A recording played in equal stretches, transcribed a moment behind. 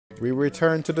We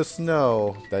return to the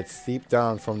snow that seeped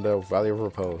down from the Valley of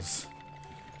Repose.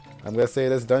 I'm gonna say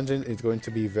this dungeon is going to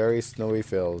be very snowy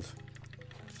filled.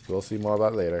 We'll see more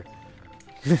about later.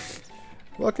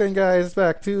 Welcome guys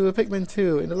back to Pikmin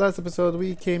 2. In the last episode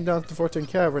we came down to the Frontier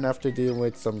Cavern after dealing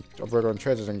with some underground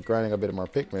treasures and grinding a bit more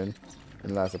Pikmin in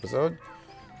the last episode.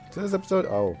 So this episode,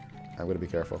 oh, I'm gonna be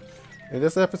careful. In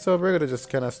this episode we're gonna just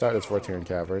kind of start this Frontier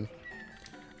Cavern.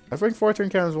 I think Frontier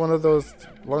Cavern is one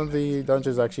of the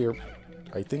dungeons actually,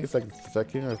 I think it's like the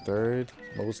second or third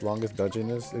most longest dungeon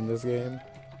is in this game.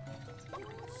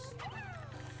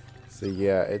 So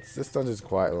yeah, this dungeon is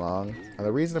quite long, and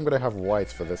the reason I'm gonna have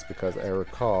whites for this because I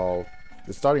recall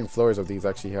the starting floors of these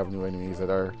actually have new enemies that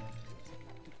are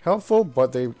helpful,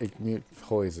 but they immune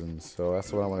poison. So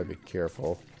that's why I want to be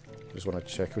careful. Just want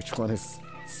to check which one is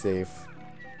safe.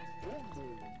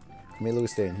 May Lou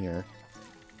stay in here.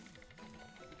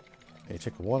 Hey,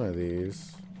 check one of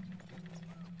these.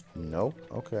 Nope.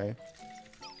 Okay.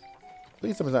 At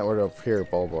least I'm not where the here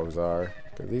bulbs are,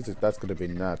 because that's gonna be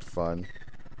not fun.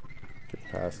 Get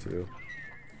past you.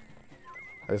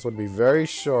 I just want to be very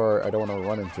sure I don't want to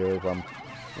run into it if I'm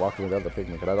walking with other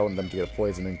Pikmin, because I don't want them to get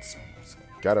poisoned and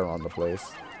scatter around the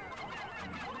place.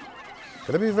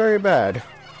 Gonna be very bad.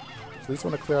 So at least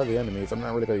want to clear out the enemies. I'm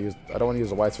not really gonna use. I don't want to use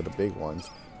the whites for the big ones.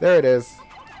 There it is.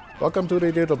 Welcome to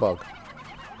the Doodlebug.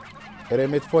 It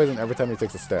emits poison every time he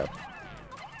takes a step.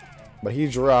 But he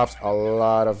drops a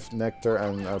lot of nectar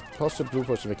and a potion, blue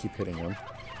potion to keep hitting him.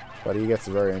 But he gets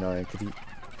very annoying because he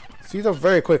sees up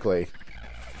very quickly.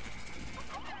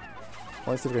 I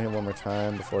want to see if we can hit him one more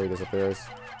time before he disappears.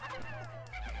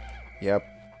 Yep.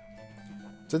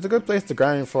 So it's a good place to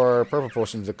grind for purple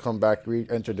potions to come back,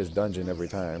 re-enter this dungeon every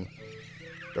time.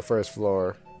 The first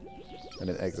floor. And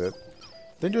then exit.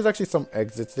 I think there's actually some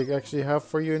exits they actually have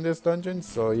for you in this dungeon,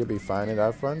 so you'll be fine in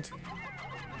that front.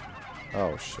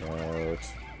 Oh shit.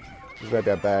 This might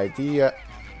be a bad idea.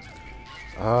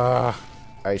 I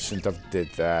shouldn't have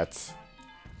did that.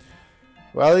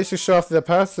 Well, at least you show off the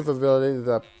passive ability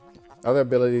that other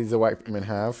abilities the white Pikmin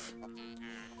have.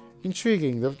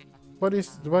 Intriguing.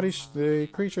 The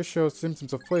creature shows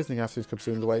symptoms of poisoning after it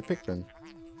consumed the white Pikmin.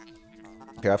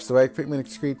 Perhaps the white Pikmin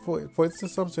excrete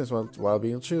poisonous substance while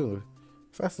being chewed.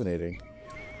 Fascinating.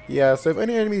 Yeah, so if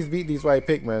any enemies beat these white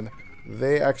Pikmin,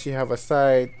 they actually have a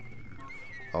side,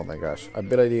 oh my gosh,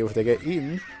 ability. If they get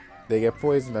eaten, they get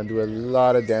poisoned and do a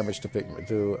lot of damage to Pikmin,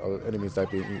 to enemies that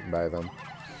are being eaten by them.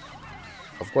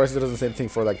 Of course, it does the same thing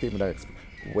for like Pikmin that.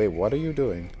 Wait, what are you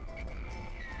doing?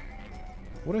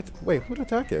 Wait, who'd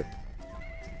attack it?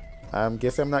 I'm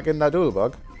guessing I'm not getting that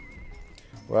Doodlebug.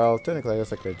 Well, technically, I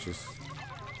guess I could just.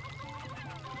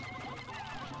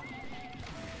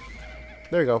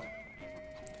 There you go.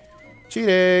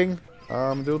 Cheating!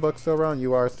 Doodlebug's still around.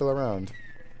 You are still around.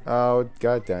 Oh,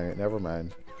 god dang it. Never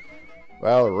mind.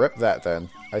 Well, rip that then.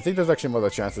 I think there's actually more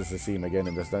chances to see him again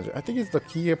in this dungeon. I think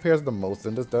he appears the most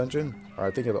in this dungeon. Or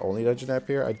I think it's the only dungeon that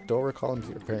appears. I don't recall him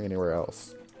appearing anywhere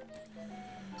else.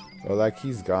 Well, like,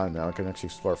 he's gone now. I can actually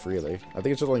explore freely. I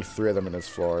think it's just only 3 of them in this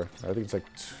floor. I think it's like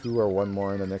 2 or 1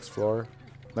 more in the next floor.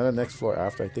 Not the next floor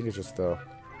after. I think it's just the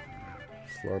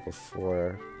floor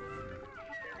before.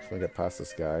 Just want to get past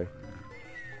this guy.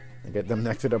 And get them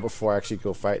nectar before I actually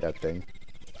go fight that thing.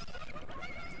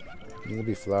 Need to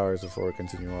be flowers before we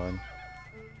continue on.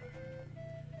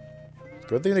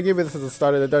 Good thing to give me this at the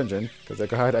start of the dungeon, because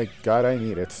I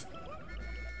need it.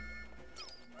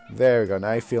 There we go.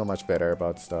 Now I feel much better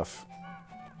about stuff.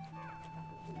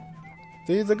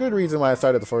 See, it's a good reason why I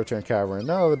started the Frontier Cavern.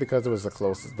 Not only because it was the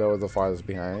closest, though, the farthest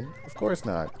behind. Of course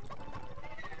not.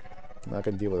 I'm not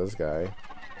gonna deal with this guy.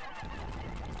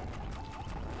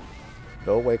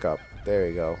 Don't wake up. There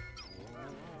you go.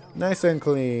 Nice and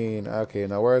clean. Okay,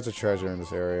 now where's the treasure in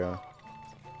this area?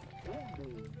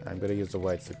 I'm gonna use the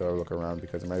whites to go look around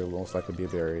because it might most likely be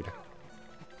buried.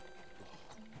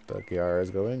 The gear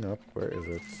is going up. Where is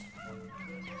it?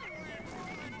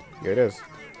 Here it is.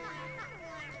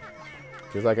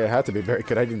 Feels like it had to be buried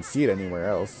because I didn't see it anywhere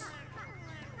else.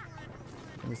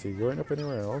 Let me see. Going up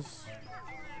anywhere else?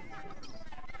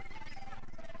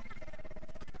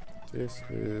 This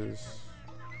is.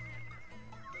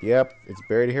 Yep, it's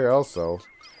buried here also.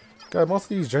 God, most of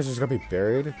these treasures are gonna be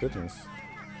buried. Goodness.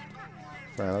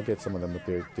 Fine, I'll get some of them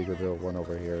to dig a little one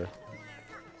over here.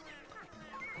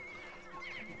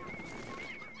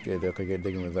 Okay, okay, get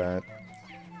digging with that.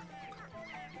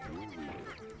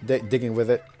 Digging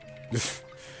with it.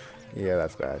 Yeah,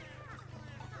 that's bad.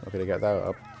 Okay, they got that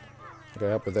up. I gotta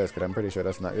help with this, because I'm pretty sure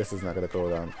this is not gonna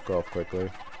go up quickly.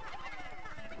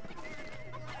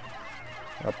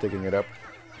 Up, digging it up.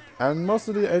 And most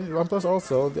of the, and plus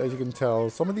also, as you can tell,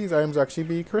 some of these items actually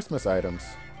be Christmas items.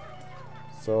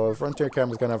 So Frontier Cavern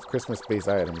is gonna have Christmas-based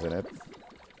items in it.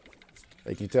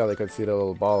 You can tell, they could see the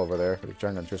little ball over there. They're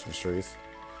trying on Christmas trees.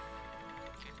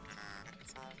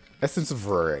 Essence of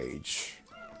Rage.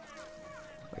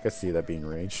 I can see that being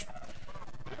rage.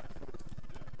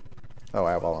 Oh,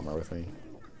 I have all armor with me.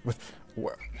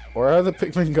 Where are the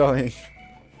Pikmin going?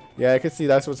 Yeah, I can see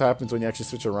that's what happens when you actually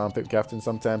switch around Captain.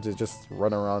 Sometimes they just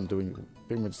run around doing...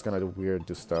 Pikmin just kind of do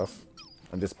weird stuff.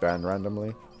 And disband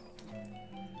randomly.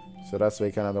 So that's why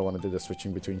you kind of don't want to do the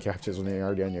switching between captures when they're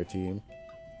already on your team.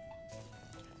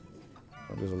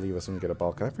 I'll just leave us when we get a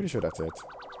ball. I'm pretty sure that's it.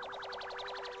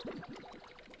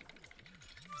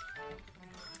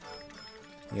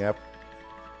 Yep.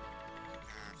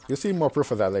 You'll see more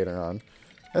proof of that later on.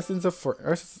 Essential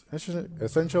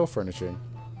furnishing.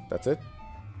 That's it?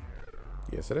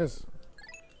 Yes, it is.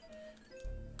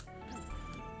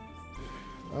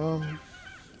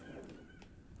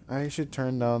 I should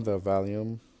turn down the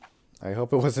volume. I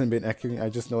hope it wasn't been echoing. I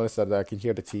just noticed that I can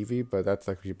hear the TV, but that's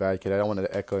actually bad because I don't want it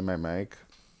to echo in my mic.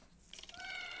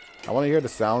 I want to hear the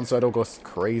sound so I don't go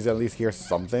crazy, at least hear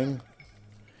something.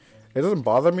 It doesn't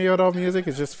bother me without music,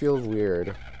 it just feels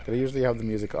weird. I usually have the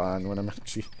music on when I'm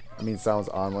actually... sounds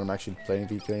on when I'm actually playing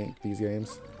these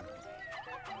games.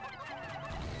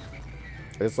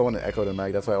 I just don't want to echo the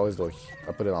mic, that's why I always go...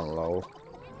 I put it on low.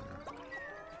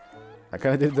 I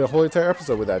kind of did the whole entire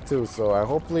episode with that too, so I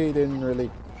hopefully it didn't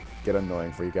really get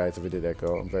annoying for you guys if it did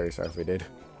echo. I'm very sorry if it did.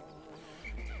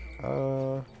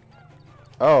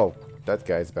 Oh, that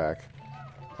guy's back.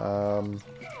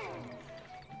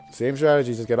 Same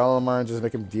strategy, just get all of them and just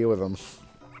make him deal with them.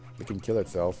 Make him kill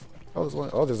itself. Oh, there's one.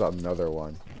 Oh, there's another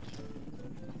one.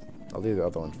 I'll leave the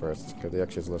other one first, because there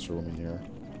actually has less room in here.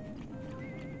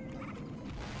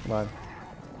 Come on.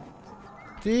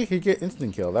 See, he get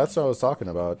instant kill. That's what I was talking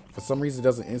about. For some reason, it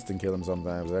doesn't instant kill him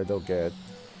sometimes. I don't get.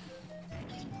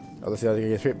 Unless he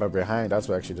gets hit by behind, that's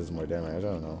what actually does more damage. I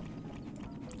don't know.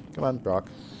 Come on, Brock.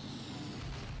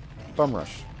 Bum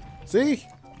rush. See?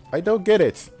 I don't get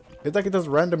it. It's like it does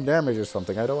random damage or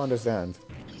something. I don't understand.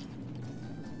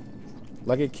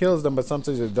 Like it kills them, but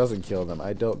sometimes it doesn't kill them.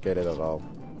 I don't get it at all.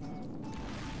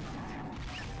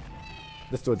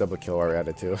 Let's do a double kill while we're at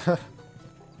it too.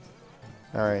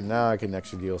 Alright, now I can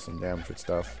actually deal some damage with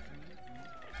stuff.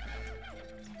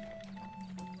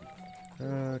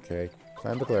 Okay,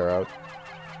 time to clear out.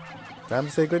 Time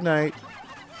to say goodnight.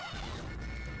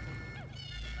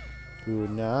 Good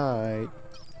night.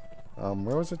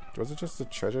 Where was it? Was it just the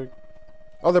treasure?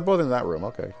 Oh, they're both in that room.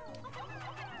 Okay.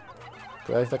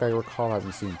 I think I recall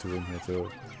having seen two in here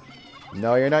too.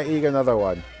 No, you're not eating another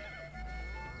one.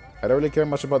 I don't really care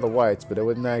much about the whites, but it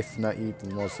would be nice to not eat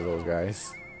most of those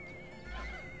guys.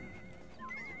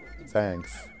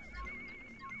 Thanks.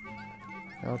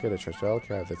 I'll get a treasure. I'll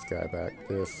grab this guy back.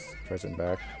 This present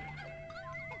back.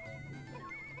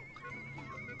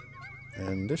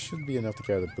 And this should be enough to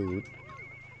carry the boot.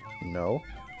 No.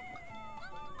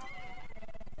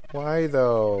 Why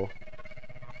though?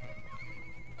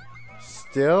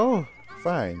 Still?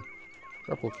 Fine.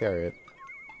 Purple carry it.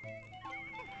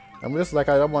 I'm just like,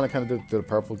 I don't want to kind of do the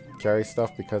purple carry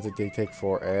stuff because they take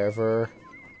forever.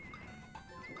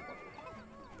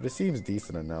 But it seems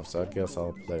decent enough, so I guess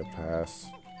I'll let it pass.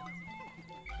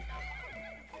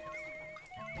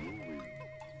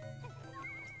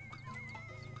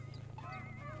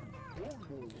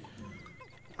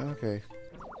 Okay.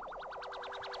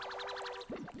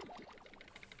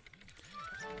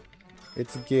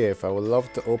 It's a gift. I would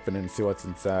love to open it and see what's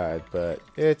inside, but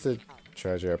it's a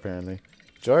treasure apparently.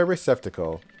 Joy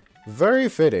receptacle. Very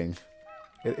fitting.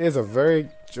 It is a very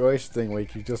joyous thing where you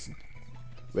can just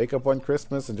wake up on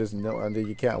Christmas and just know, and then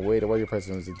you can't wait while your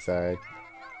present is inside.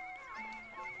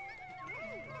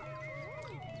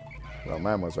 Well,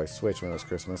 mine was my Switch when it was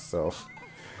Christmas, so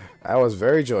I was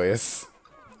very joyous.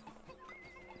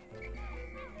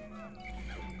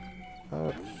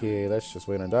 Okay, let's just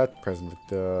wait on that present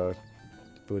boot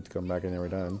to come back and then we're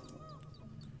done.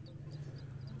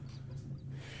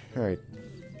 Alright.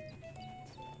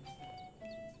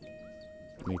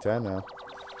 Anytime now.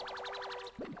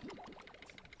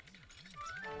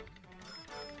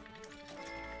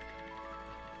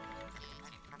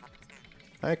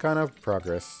 I kind of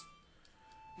progress.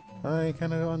 I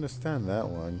kind of understand that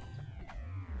one.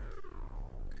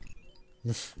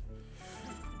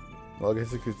 Well, I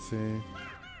guess you could say.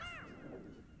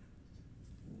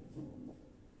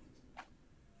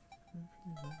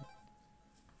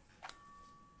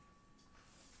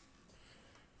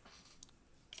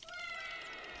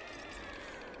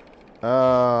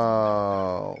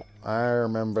 Oh, I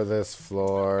remember this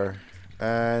floor.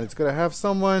 And it's gonna have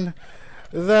someone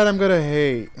that I'm gonna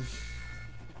hate.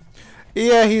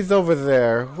 Yeah, he's over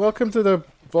there. Welcome to the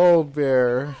Bull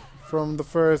Bear from the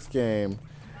first game.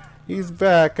 He's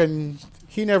back and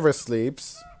he never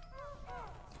sleeps.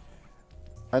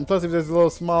 And plus, if there's little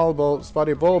small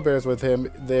spotty bull bears with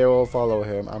him, they will follow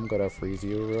him. I'm gonna freeze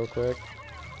you real quick.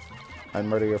 And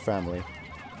murder your family.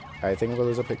 I think I'm gonna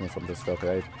lose a Pikmin from this though,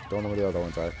 because I don't know what the other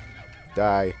ones are.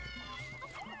 Die.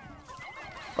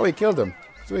 Oh, he killed him.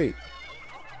 Sweet.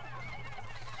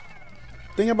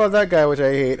 Thing about that guy, which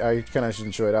I hate, I kind of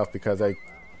shouldn't show it off because I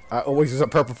always use a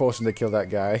purple potion to kill that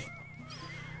guy.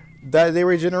 That they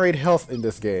regenerate health in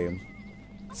this game.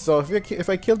 So if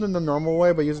I killed him the normal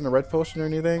way by using a red potion or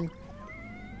anything,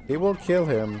 it will kill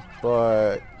him,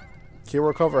 but he'll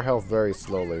recover health very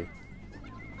slowly.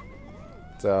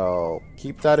 So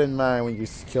keep that in mind when you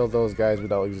kill those guys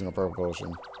without using a purple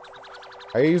potion.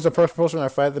 I use a purple potion when I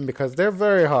fight them because they're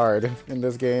very hard in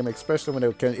this game, especially when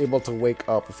they're able to wake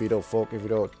up if you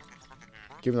don't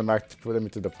give them back to put them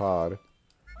into the pod.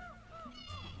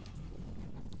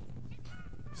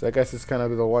 So I guess it's kind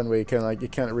of the one way you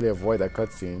can't really avoid that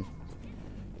cutscene.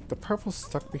 The purple's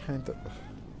stuck behind the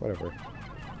whatever.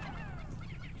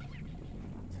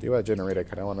 Do you want to generate it?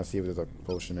 Cause I want to see if there's a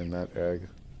potion in that egg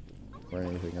or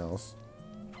anything else.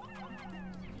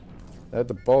 I had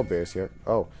the ball bears here.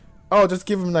 Oh, just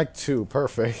give him like 2.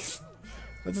 Perfect.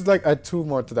 Let's just like add 2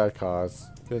 more to that cause.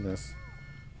 Goodness.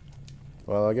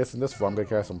 Well, I guess in this one I'm gonna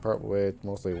carry some purple with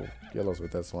mostly yellows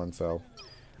with this one. So,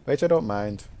 which I don't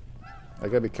mind. I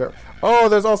gotta be careful. Oh,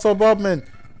 there's also a Bobman.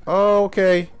 Oh,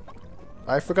 okay.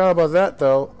 I forgot about that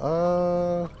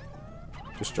though.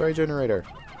 Destroy generator.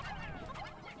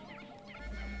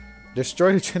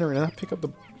 Destroy the generator. Not pick up the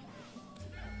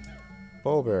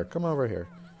Bull Bear. Come over here.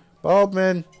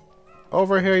 Baldman.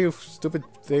 Over here, you stupid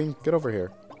thing. Get over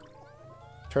here.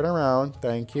 Turn around.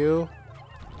 Thank you.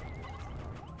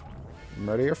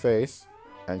 Murder your face.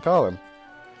 And call him.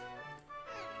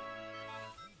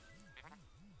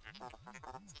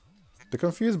 The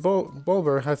confused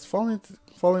Bulber has fallen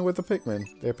with the Pikmin.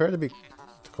 They appear to be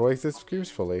coexist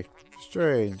peacefully.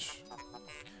 Strange.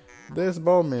 This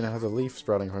Bowman has a leaf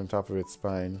sprouting from the top of its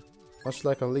spine, much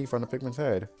like a leaf on a Pikmin's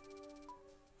head.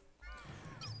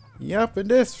 Yep, and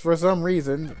this, for some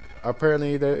reason,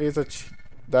 apparently there is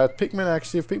that Pikmin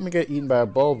actually, if Pikmin get eaten by a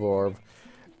Bulborb,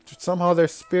 somehow their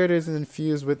spirit is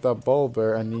infused with the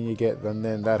Bulber, and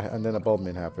then a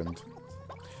Bulbman happened.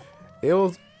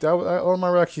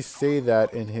 Olmar will actually say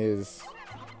that in his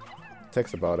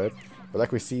text about it, but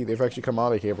like we see, they've actually come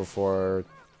out of here before.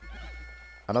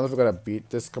 I don't know if we're gonna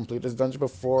complete this dungeon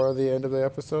before the end of the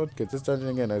episode, because this dungeon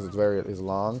again is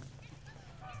long.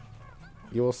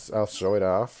 I'll show it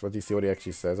off, but you see what he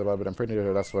actually says about it. But I'm pretty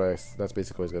sure that's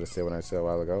basically what he's gonna say when I said a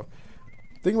while ago.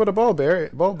 The thing about the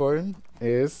Bulborn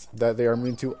is that they are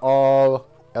immune to all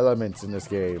elements in this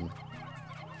game.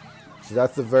 So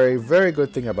that's the very, very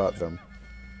good thing about them.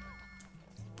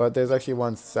 But there's actually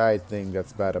one side thing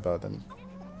that's bad about them.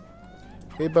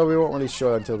 Okay, but we won't really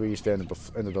show it until we reach the end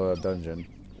of the dungeon.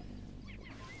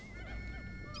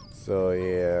 So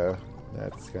yeah,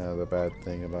 that's kind of the bad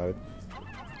thing about it.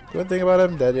 Good thing about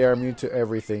them that they are immune to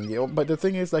everything. But the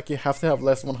thing is, like, you have to have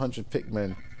less 100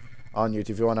 Pikmin on you if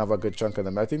you want to have a good chunk of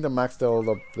them. I think the max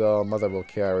the mother will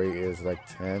carry is like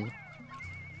 10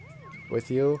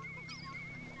 with you.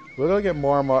 We're gonna get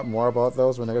more about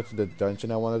those when I get to the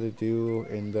dungeon I wanted to do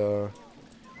in the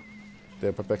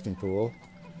perfecting pool.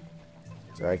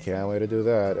 So I can't wait to do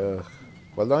that.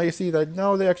 Well, now you see that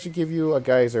now they actually give you a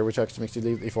geyser, which actually makes you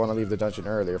leave if you want to leave the dungeon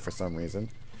earlier for some reason.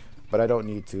 But I don't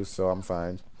need to, so I'm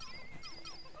fine.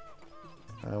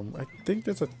 I think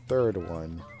there's a third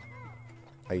one.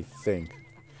 I think.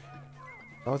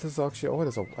 Oh, this is actually.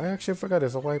 Oh, I actually forgot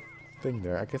there's a white thing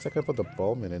there. I guess I could put the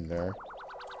Bowman in there.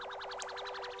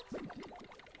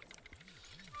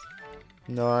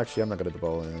 No, actually, I'm not gonna put the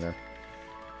Bowman in there.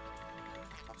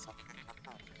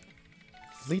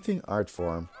 Fleeting art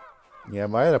form. Yeah,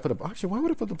 why would I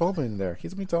put the Bowman in there?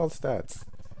 He's immune to all the stats,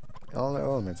 all the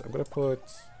elements. I'm gonna put.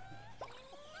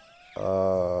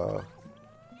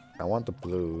 I want the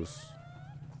blues.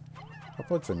 I'll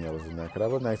put some yellows in there, because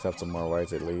that would be nice to have some more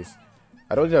whites at least.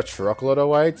 I don't need a truckload of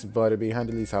whites, but it'd be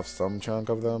handy to at least have some chunk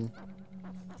of them.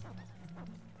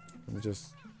 Let me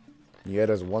just... Yeah,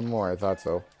 there's one more, I thought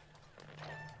so.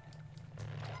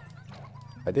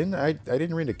 I didn't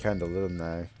read the candle, didn't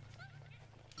I?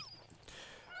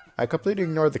 I completely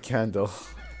ignored the candle.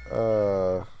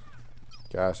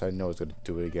 Gosh, I know it's gonna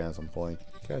do it again at some point.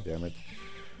 God damn it.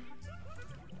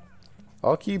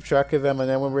 I'll keep track of them, and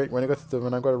then when I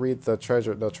go to read the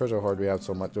treasure hoard we have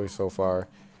so far,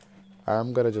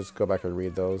 I'm gonna just go back and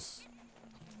read those.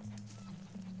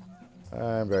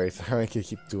 I'm very sorry I can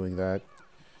keep doing that.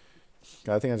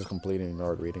 I think I just completely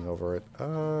ignored reading over it.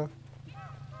 I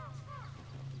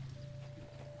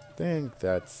think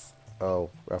that's... Oh,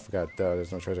 I forgot.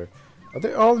 There's no treasure. Are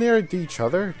they all near each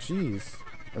other? Jeez.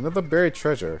 Another buried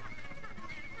treasure.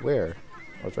 Where?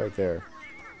 Oh, it's right there.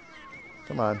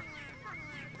 Come on.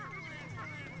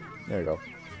 There you go.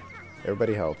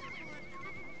 Everybody help.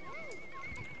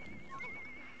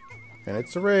 And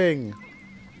it's a ring!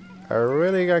 I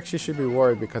really actually should be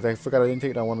worried because I forgot I didn't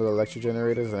take down one of the electric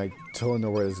generators and I don't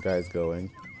know where this guy's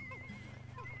going.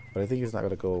 But I think he's not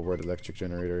going to go where the electric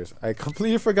generator is. I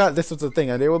completely forgot this was the thing,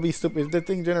 and they will be stupid. If the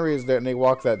thing generates there and they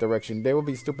walk that direction, they will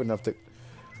be stupid enough to...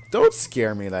 Don't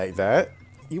scare me like that.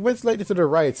 He went slightly to the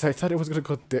right, so I thought it was going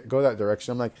to go that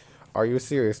direction. I'm like, are you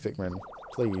serious, Pikmin?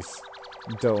 Please,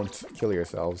 don't kill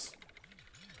yourselves.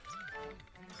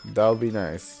 That would be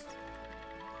nice.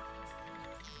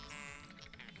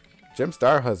 Gem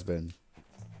Star Husband.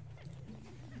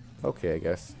 Okay, I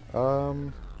guess.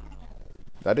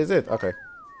 That is it. Okay.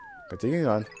 Continuing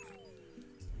on.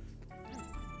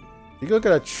 You can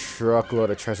get a truckload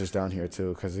of treasures down here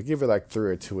too, because they give you like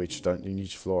 3 or 2 each in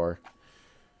each floor.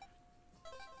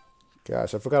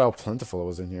 Gosh, I forgot how plentiful it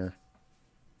was in here.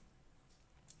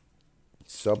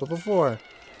 So, but before.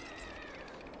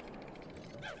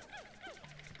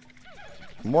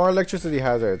 More electricity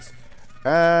hazards.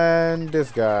 And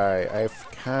this guy. I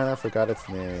kind of forgot its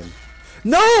name.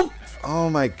 No! Oh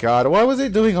my god, what was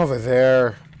it doing over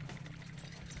there?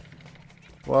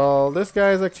 Well, this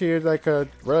guy is actually like a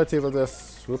relative of the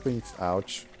swooping...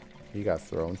 Ouch. He got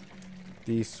thrown.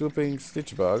 The swooping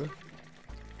stitch bug.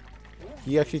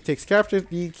 He actually takes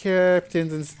the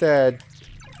captains instead.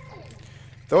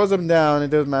 Throws them down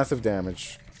and does massive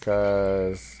damage.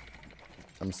 Because...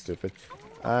 I'm stupid.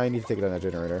 I need to take it on that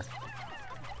generator.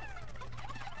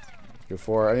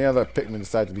 Before any other Pikmin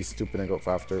decide to be stupid and go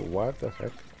faster. What the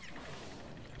heck?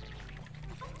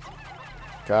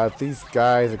 God, these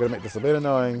guys are gonna make this a bit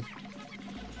annoying.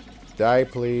 Die,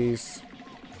 please.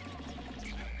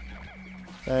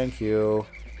 Thank you.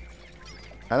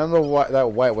 I don't know why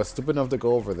that white was stupid enough to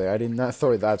go over there. I did not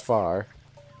throw it that far.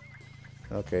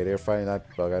 Okay, they're fighting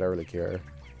that bug. I don't really care.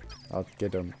 I'll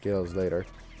get those later.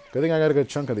 Good thing I got a good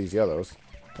chunk of these yellows.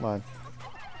 Come on.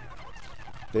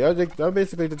 They'll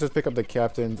basically just pick up the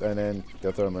captains and then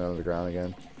they'll throw them on the ground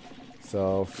again.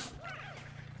 So,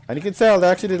 and you can tell they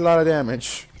actually did a lot of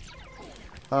damage.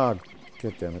 Oh,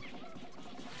 god damn it.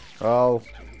 Oh,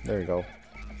 there you go.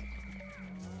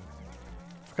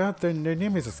 Forgot their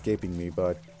name is escaping me,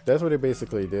 but that's what they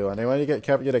basically do. And then when you get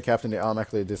a captain, they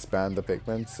automatically disband the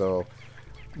Pikmin. So,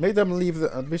 make them leave,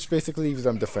 which basically leaves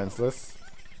them defenseless.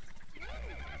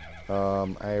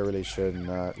 I really should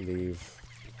not leave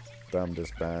them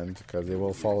disband because they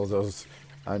will follow those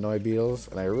annoy beetles,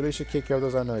 and I really should kick out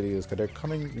those annoy beetles because they're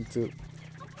coming into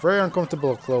very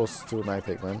uncomfortable close to my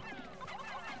Pikmin.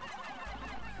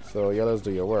 So yellows,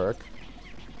 do your work.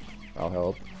 I'll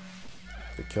help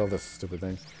to kill this stupid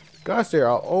thing. Gosh, they're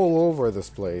all over this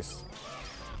place.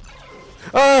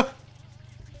 Ah!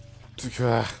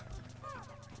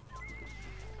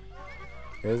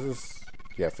 Is this?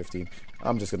 Yeah, 15.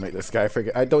 I'm just gonna make this guy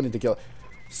forget. I don't need to kill.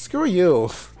 Screw you!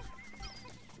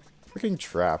 Freaking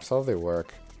traps, how do they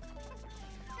work?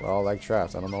 Well, like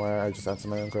traps. I don't know why I just answered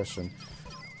my own question.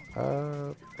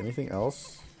 Anything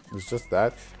else? It's just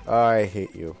that. I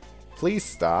hate you. Please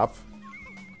stop.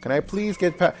 Can I please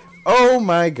get past? Oh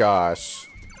my gosh.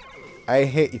 I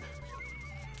hate you.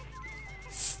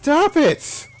 Stop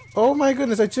it! Oh my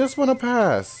goodness, I just want to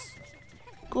pass.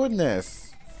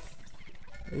 Goodness.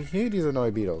 I hate these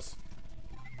annoying beetles.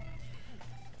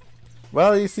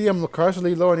 Well, you see, I'm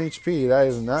partially low on HP. That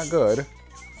is not good.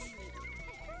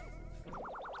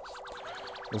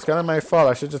 It's kind of my fault.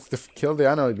 I should just kill the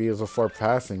annoying beetles before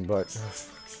passing, but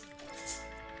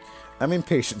I'm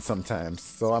impatient sometimes,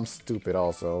 so I'm stupid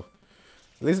also.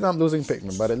 At least I'm losing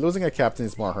Pikmin, but losing a captain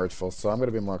is more hurtful, so I'm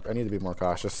gonna be more. I need to be more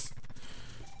cautious.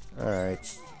 All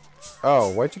right.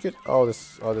 Oh, why'd you get? Oh,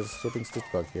 there's swooping stitch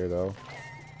bug here though.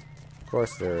 Of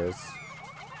course there is.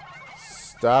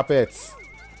 Stop it.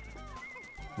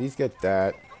 Please get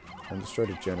that and destroy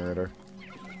the generator.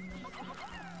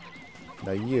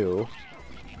 Now you.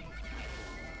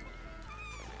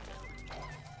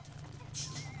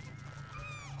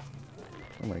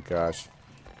 Oh my gosh.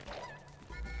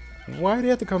 Why do you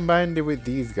have to combine it with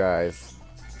these guys?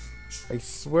 I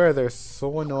swear they're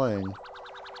so annoying.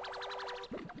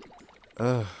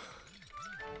 Ugh.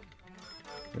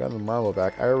 We got the marble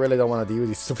back. I really don't want to deal with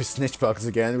these stupid snitch bugs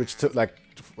again, which took like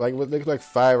what looked like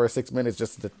 5 or 6 minutes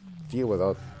just to deal with.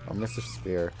 Oh, Mr.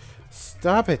 Spear.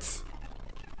 Stop it!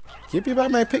 Give me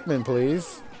back my Pikmin,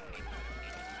 please.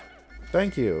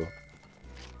 Thank you.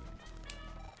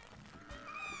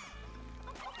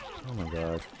 Oh my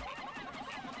god.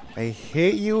 I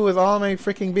hate you with all my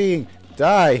freaking being.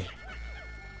 Die!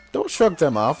 Don't shrug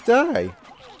them off. Die!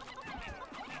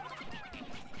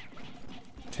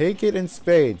 Take it in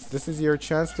spades. This is your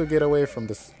chance to get away from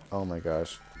this. Oh my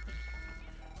gosh.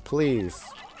 Please.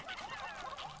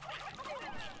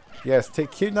 Yes,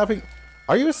 take kidnapping.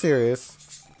 Are you serious?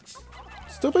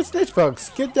 Stupid snitch bugs,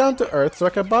 get down to earth so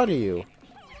I can body you.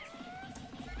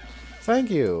 Thank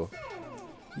you.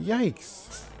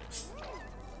 Yikes.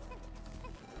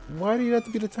 Why do you have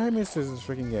to be the time masters in this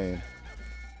freaking game?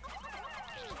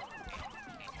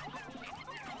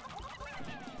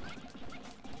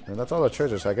 And that's all the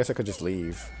treasure, so I guess I could just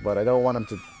leave. But I don't want him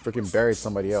to freaking bury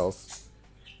somebody else.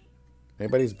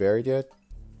 Anybody's buried yet?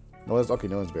 No one's okay,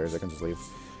 no one's buried, so I can just leave.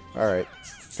 Alright.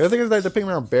 The thing is that the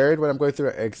Pikmin are buried when I'm going through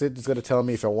an exit. It's gonna tell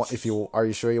me if are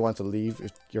you sure you want to leave,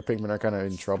 if your Pikmin are kinda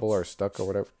in trouble or stuck or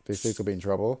whatever. They say it's gonna be in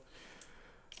trouble.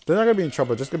 They're not gonna be in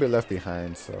trouble, just gonna be left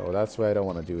behind, so that's why I don't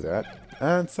want to do that.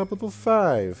 And sub-level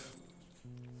 5.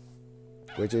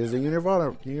 Which is the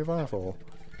Universal.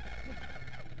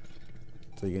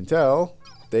 So you can tell,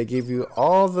 they give you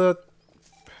all the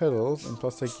petals, and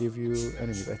plus they give you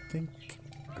enemies. I think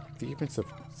even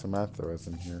Samantha is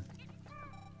in here.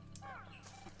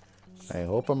 I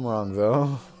hope I'm wrong,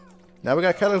 though. Now we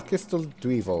got Crystal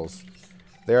Dweevils.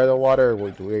 They are the water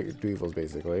Dweevils,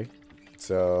 basically.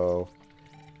 So,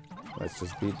 let's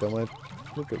just beat them with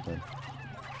Pikmin.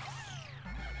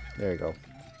 There you go.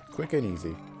 Quick and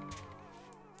easy.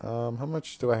 How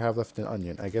much do I have left in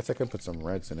onion? I guess I can put some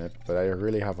reds in it, but I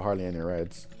really have hardly any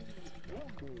reds.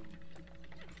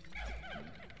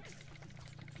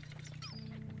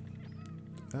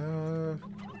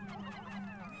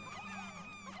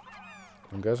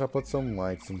 I guess I'll put some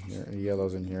whites in here,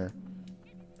 yellows in here.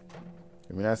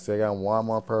 I mean, I got 1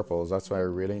 more purples. That's what I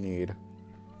really need.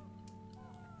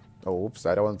 Oh, oops!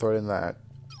 I don't want to throw it in that.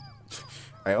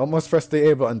 I almost pressed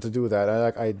the A button to do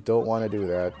that. I don't want to do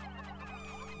that.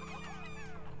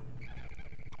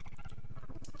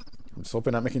 I'm just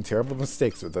hoping I'm making terrible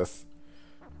mistakes with this.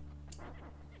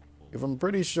 If I'm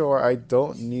pretty sure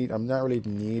I'm not really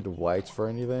need whites for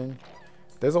anything.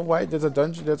 There's a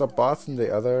dungeon, there's a boss in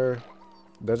the other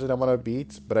dungeon I want to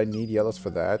beat, but I need yellows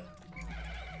for that.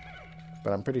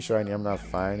 But I'm pretty sure I'm not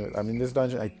fine with, I mean, this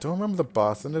dungeon, I don't remember the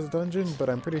boss in this dungeon, but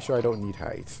I'm pretty sure I don't need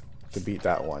height to beat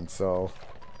that one, so.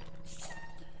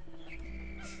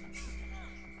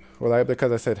 Well,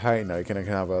 because I said height now, you can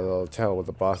have a little tell what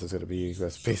the boss is going to be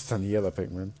based on the yellow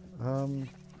Pikmin.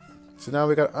 So now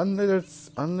we got unlit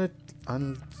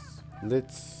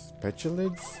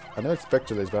specululids? I know it's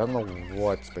specululids, but I don't know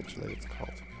what speculated it's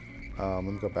called. Let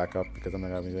me go back up because I'm not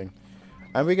having anything.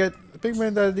 And we get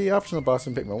Pikmin that the optional boss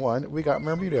in Pikmin 1. We got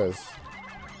Mermudas.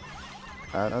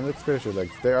 And unlit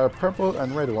specululids. There are purple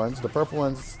and red ones. The purple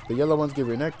ones, the yellow ones give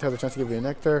you a nectar, have a chance to give you a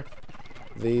nectar.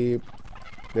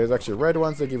 There's actually red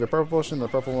ones that give you a purple potion. The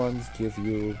purple ones give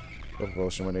you a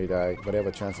potion when they die, but they have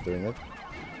a chance of doing it.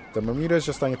 The Bermudas,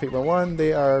 just like in Pikmin 1,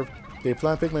 they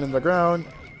plant Pikmin in the ground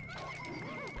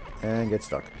and get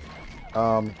stuck.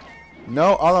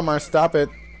 No, Olimar, stop it.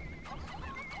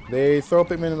 They throw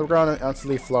Pikmin in the ground and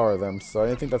instantly flower them, so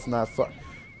I think that's not fun.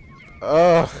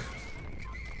 Ugh.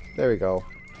 There we go.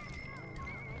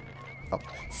 Oh.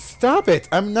 Stop it!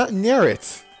 I'm not near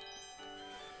it!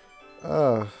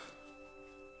 Ugh.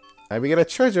 And we get a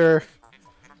treasure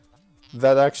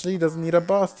that actually doesn't need a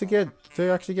boss to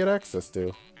actually get access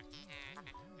to.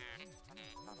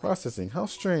 Processing. How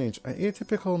strange. An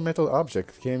atypical metal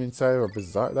object came inside of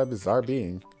that bizarre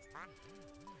being.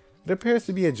 It appears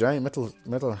to be a giant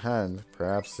metal hand.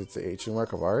 Perhaps it's an ancient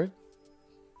work of art.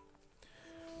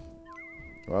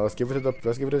 Well, let's give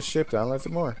it a ship to analyze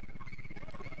it more.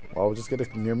 Well, we'll just get a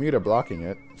Nermuda blocking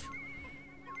it.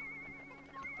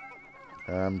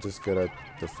 I'm just gonna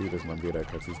defeat his Nermuda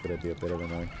because he's gonna be a bit of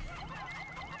annoying.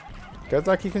 Because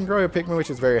like he can grow a Pikmin, which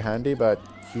is very handy, but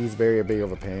he's very big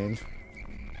of a pain.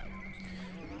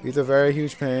 He's a very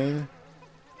huge pain.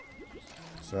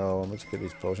 So let's get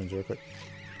these potions real quick.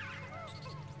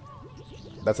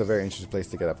 That's a very interesting place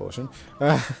to get that potion.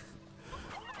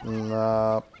 You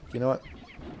know what?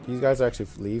 These guys are actually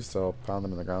leaves, so pound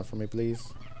them in the ground for me,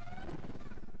 please.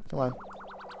 Come on.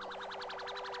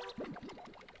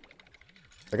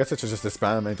 I guess it's just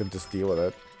expand them to just deal with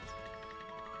it.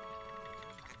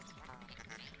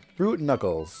 Root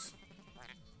Knuckles.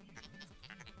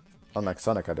 Unlike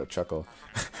Sonic, I don't chuckle.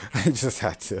 I just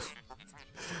had to.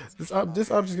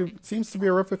 This object seems to be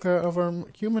a replica of our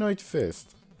humanoid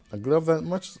fist. A glove that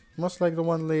much like the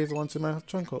one laid once in my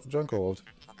junk hold.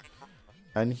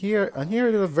 And here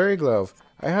is a very glove.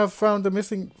 I have found the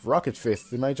missing rocket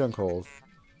fist in my junk hold.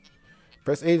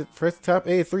 Press tap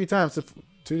A 3 times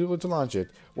to launch it.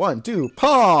 1, 2,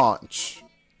 punch!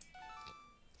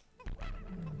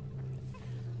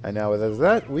 And now with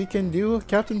that, we can do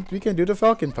the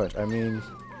Falcon Punch. I mean,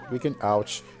 we can,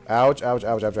 ouch. Ouch, ouch,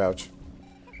 ouch, ouch, ouch.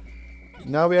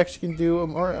 Now we actually can do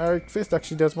more, our fist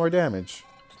actually does more damage.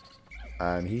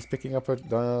 And he's picking up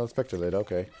a Spectre Lid,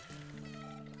 okay.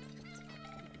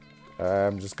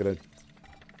 I'm just gonna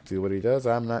do what he does.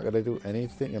 I'm not gonna do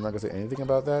anything. I'm not gonna say anything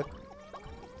about that.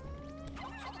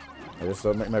 I just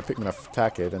don't make my Pikmin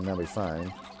attack it and that'll be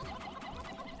fine.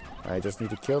 I just need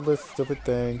to kill this stupid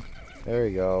thing. There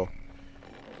we go.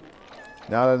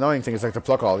 Now the annoying thing is like to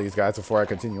pluck all these guys before I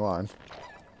continue on.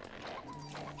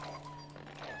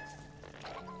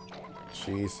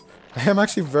 Jeez. I am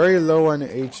actually very low on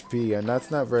HP and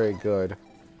that's not very good.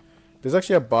 There's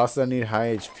actually a boss that I need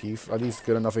high HP, at least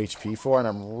good enough HP for, and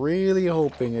I'm really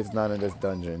hoping it's not in this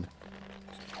dungeon.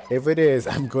 If it is,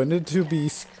 I'm going to be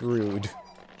screwed.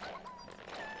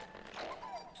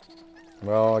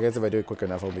 Well, I guess if I do it quick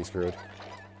enough, I'll be screwed.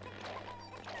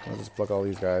 I'll just pluck all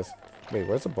these guys. Wait,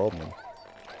 where's the Bulbman?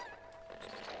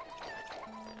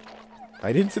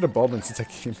 I didn't see the Bulbman since I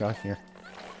came down here.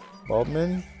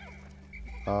 Bulbman?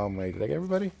 Wait, did I get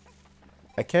everybody?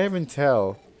 I can't even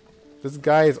tell. This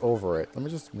guy is over it. Let me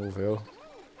just move here.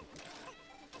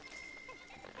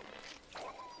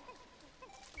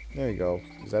 There you go.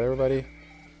 Is that everybody?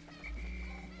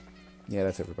 Yeah,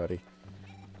 that's everybody.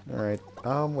 Alright.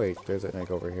 Wait. There's an egg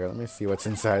over here. Let me see what's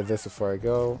inside this before I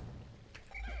go.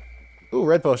 Ooh,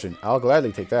 red potion. I'll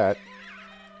gladly take that.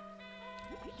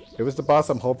 If it's the boss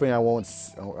I'm hoping I won't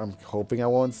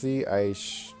see, I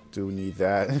do need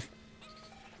that.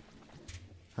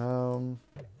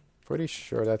 Pretty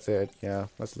sure that's it. Yeah,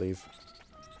 let's leave.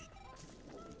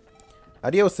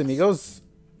 Adios, amigos.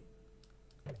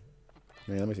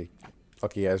 Yeah, let me see.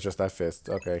 Okay, yeah, it's just that fist.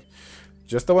 Okay.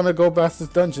 Just don't want to go past this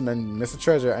dungeon and miss a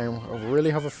treasure. I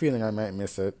really have a feeling I might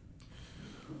miss it.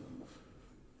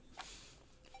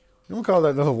 You can call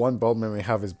that little one Bulbman we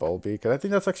have is Bulby, because I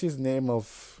think that's actually his name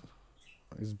of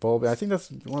his Bulby. I think that's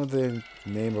one of the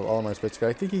name of Olimar Spitz.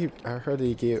 I think I heard that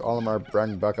he gave Olimar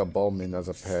bring back a Bulbman as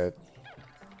a pet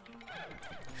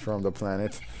from the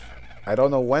planet. I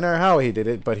don't know when or how he did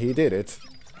it, but he did it.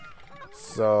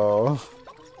 So,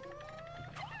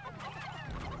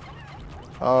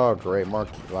 oh great, more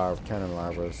cannon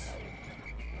lavas.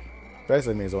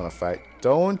 Basically means I want to fight.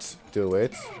 Don't do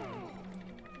it.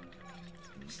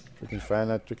 Freaking find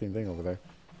that freaking thing over there.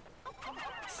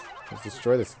 Let's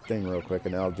destroy this thing real quick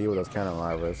and then I'll deal with those cannon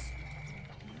lavas.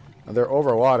 And they're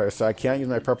over water, so I can't use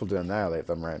my purple to annihilate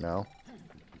them right now.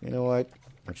 You know what?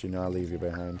 Actually, no, I'll leave you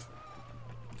behind.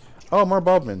 Oh, more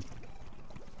Bulbman.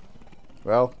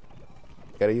 Well,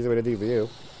 got an easy way to do for you.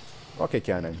 Okay,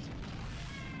 cannon.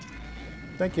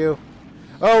 Thank you.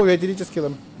 Oh, wait, did he just kill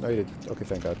him? No, he did. Okay,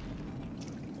 thank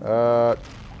God.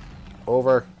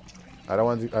 Over. I don't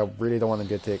want to. I really don't want to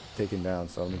get taken down.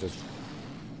 So let me just.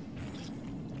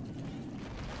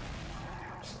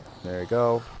 There you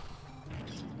go.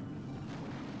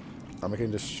 I'm gonna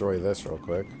destroy this real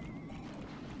quick.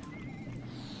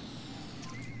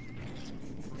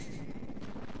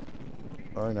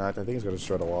 Or not. I think he's gonna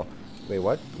destroy the wall. Wait,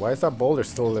 what? Why is that boulder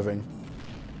still living?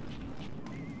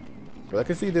 Well, I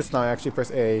can see this now. I actually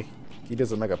press A. He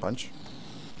does a mega punch.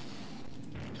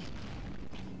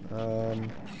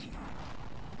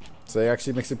 So it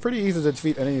actually makes it pretty easy to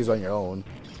defeat enemies on your own.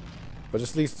 But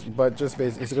just basically,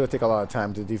 it's gonna take a lot of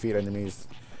time to defeat enemies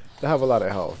that have a lot of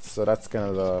health. So that's kind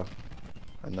of the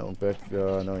annoying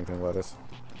thing about this.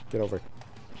 Get over.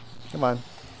 Come on.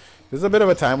 This is a bit of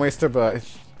a time waster, but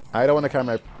I don't want to carry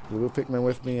my blue Pikmin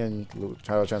with me and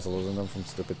have a chance of losing them from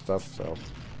stupid stuff. So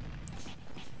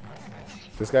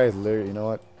this guy is literally, you know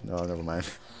what? No, never mind.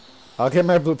 I'll get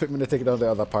my blue Pikmin to take down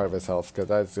the other part of his health because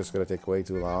that's just gonna take way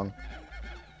too long.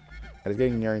 And it's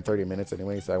getting nearing 30 minutes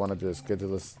anyway, so I want to just get to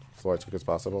this floor as quick as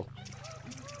possible.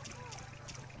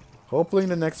 Hopefully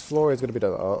the next floor is going to be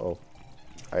the... Uh-oh.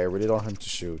 I really don't want him to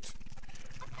shoot.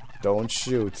 Don't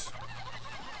shoot.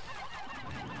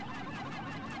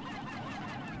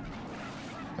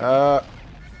 Oh,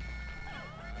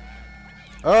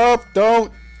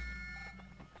 don't!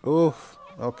 Oof.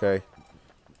 Okay.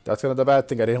 That's kind of the bad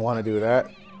thing. I didn't want to do that.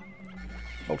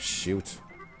 Oh, shoot.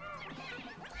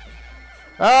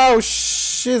 Oh,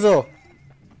 shizzle!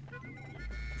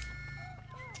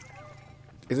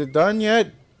 Is it done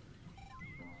yet?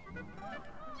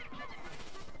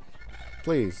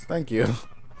 Please, thank you.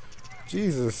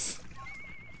 Jesus.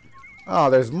 Oh,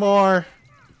 there's more.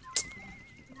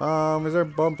 Is there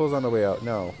bumples on the way out?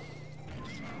 No.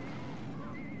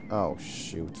 Oh,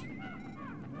 shoot.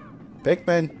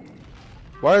 Pikmin!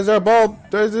 Why is there a bulb?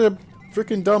 There's a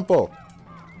freaking dumple.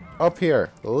 Up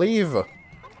here. Leave.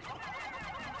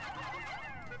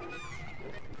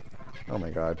 Oh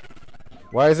my god.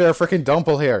 Why is there a freaking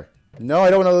dumple here? No, I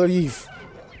don't want to leave.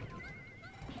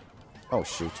 Oh,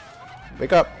 shoot.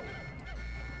 Wake up.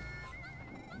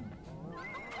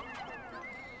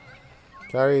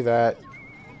 Carry that.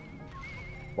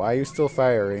 Why are you still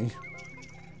firing?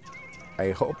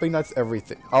 I'm hoping that's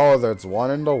everything. Oh, there's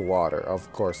one in the water.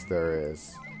 Of course there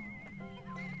is.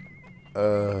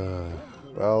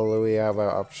 Well, we have an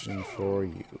option for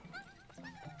you.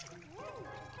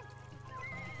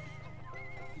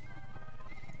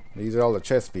 These are all the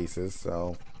chest pieces,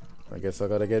 so I guess I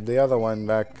gotta get the other one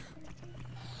back.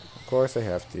 Of course I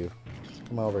have to.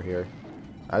 Come over here.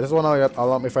 I just want to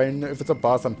allow me if it's a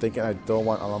boss. I'm thinking I don't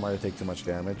want Alamar to take too much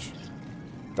damage.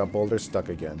 The boulder's stuck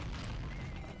again.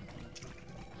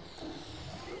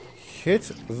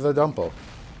 Hit the dumple.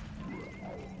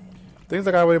 Things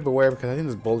like I would be aware because I think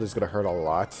this boulder's gonna hurt a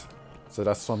lot. So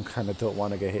that's why I'm kind of don't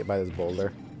want to get hit by this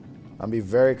boulder. I'll be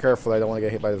very careful. I don't want to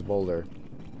get hit by this boulder.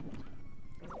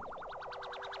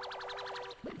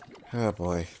 Oh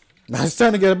boy. Now it's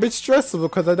starting to get a bit stressful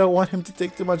because I don't want him to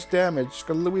take too much damage.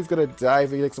 Because Louis is gonna die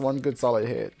if he takes one good solid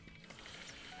hit.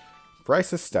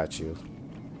 Bryce's statue.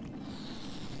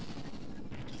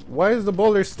 Why is the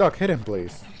boulder stuck? Hit him,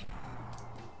 please.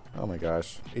 Oh my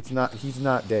gosh. It's not. He's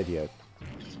not dead yet.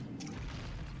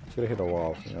 He's gonna hit a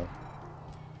wall, you know.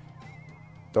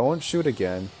 Don't shoot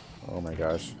again. Oh my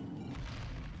gosh.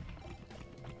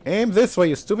 Aim this way,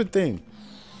 you stupid thing.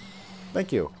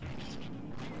 Thank you.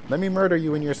 Let me murder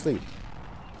you in your sleep.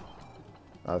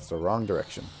 That's the wrong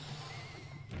direction.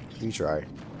 You try.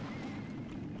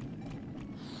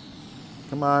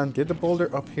 Come on, get the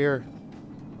boulder up here.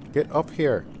 Get up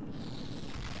here.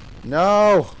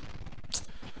 No!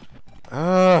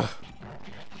 Why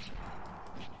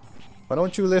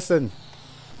don't you listen?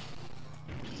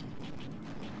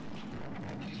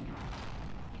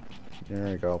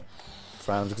 There we go.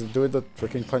 Fine, I'm just gonna do it the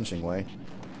freaking punching way.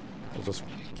 I'll just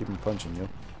keep him punching you.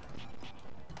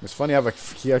 It's funny how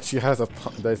he actually has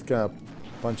this kind of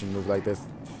punching move like this.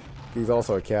 He's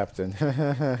also a captain.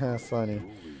 Funny.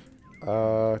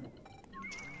 Now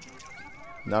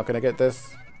can I get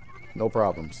this? No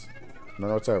problems.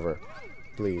 None whatsoever.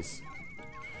 Please.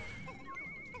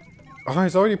 Oh,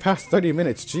 it's already past 30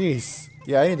 minutes. Jeez.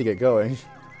 Yeah, I need to get going.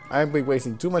 I've been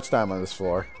wasting too much time on this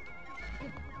floor.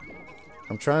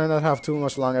 I'm trying to not have too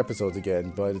much long episodes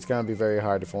again, but it's gonna be very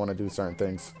hard if I want to do certain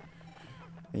things.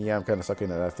 And yeah, I'm kind of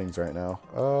sucking at things right now.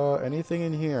 Anything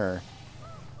in here?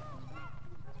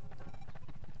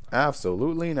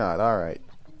 Absolutely not. Alright.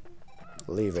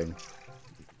 Leaving.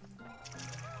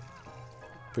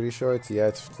 Pretty sure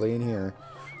it's clean here.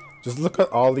 Just look at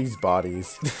all these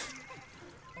bodies.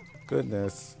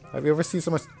 Goodness. Have you ever seen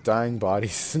so much dying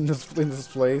bodies in this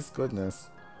place? Goodness.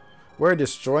 We're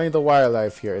destroying the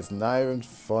wildlife here. It's not even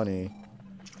funny.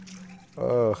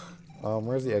 Ugh.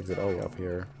 Where's the exit? Oh, yeah, up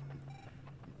here.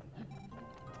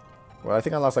 Well, I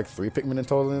think I lost like 3 Pikmin in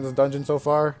total in this dungeon so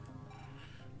far.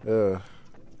 Ugh.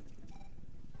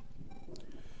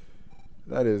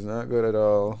 That is not good at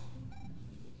all.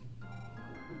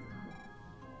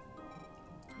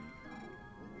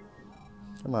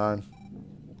 Come on.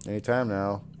 Anytime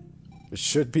now. It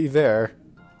should be there.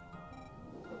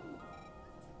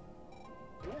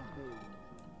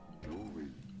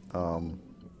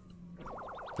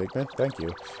 Pikmin? Thank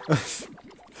you.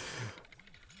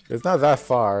 It's not that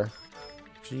far.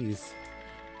 Jeez.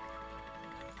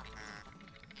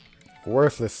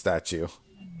 Worthless statue.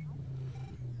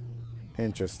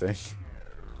 Interesting.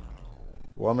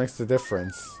 What makes the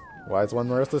difference? Why is one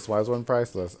worthless? Why is one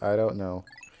priceless? I don't know.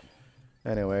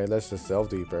 Anyway, let's just delve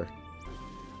deeper.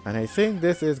 And I think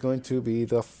this is going to be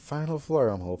the final floor,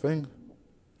 I'm hoping.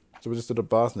 So we'll just do the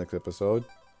boss next episode.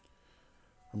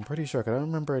 I'm pretty sure, 'cause I don't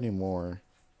remember any more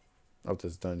of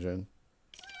this dungeon.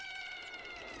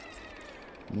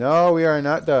 No, we are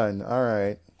not done.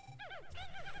 Alright.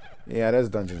 Yeah, this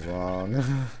dungeon's long.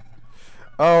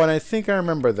 Oh, and I think I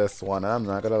remember this one. I'm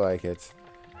not gonna like it.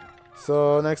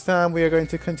 So next time we are going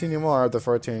to continue more of the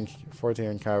Frontier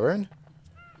Cavern.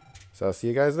 So I'll see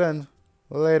you guys then.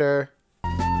 Later.